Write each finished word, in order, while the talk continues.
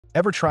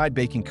Ever tried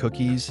baking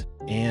cookies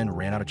and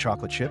ran out of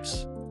chocolate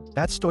chips?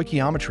 That's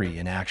stoichiometry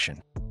in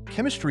action.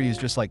 Chemistry is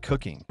just like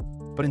cooking,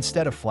 but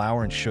instead of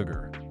flour and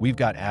sugar, we've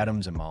got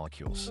atoms and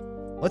molecules.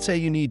 Let's say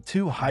you need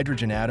 2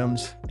 hydrogen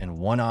atoms and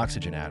 1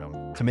 oxygen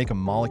atom to make a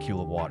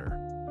molecule of water.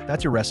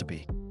 That's your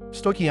recipe.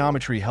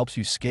 Stoichiometry helps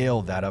you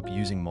scale that up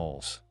using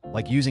moles,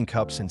 like using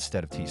cups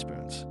instead of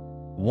teaspoons.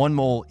 1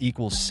 mole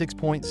equals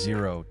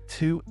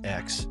 6.02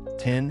 x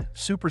 10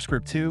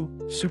 superscript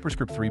 2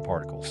 superscript 3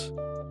 particles.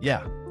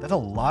 Yeah, that's a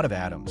lot of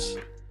atoms.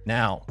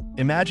 Now,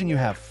 imagine you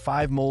have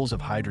 5 moles of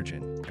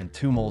hydrogen and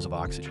 2 moles of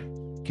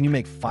oxygen. Can you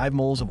make 5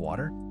 moles of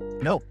water?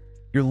 No,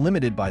 you're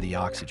limited by the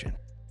oxygen.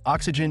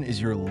 Oxygen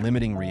is your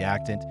limiting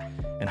reactant,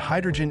 and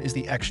hydrogen is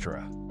the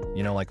extra,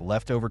 like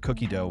leftover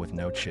cookie dough with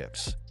no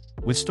chips.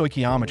 With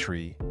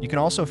stoichiometry, you can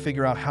also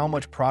figure out how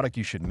much product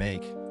you should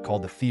make,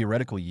 called the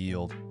theoretical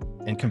yield,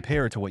 and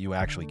compare it to what you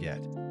actually get.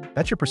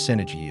 That's your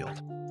percentage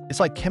yield. It's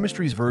like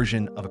chemistry's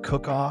version of a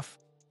cook-off,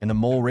 and the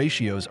mole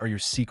ratios are your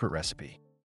secret recipe.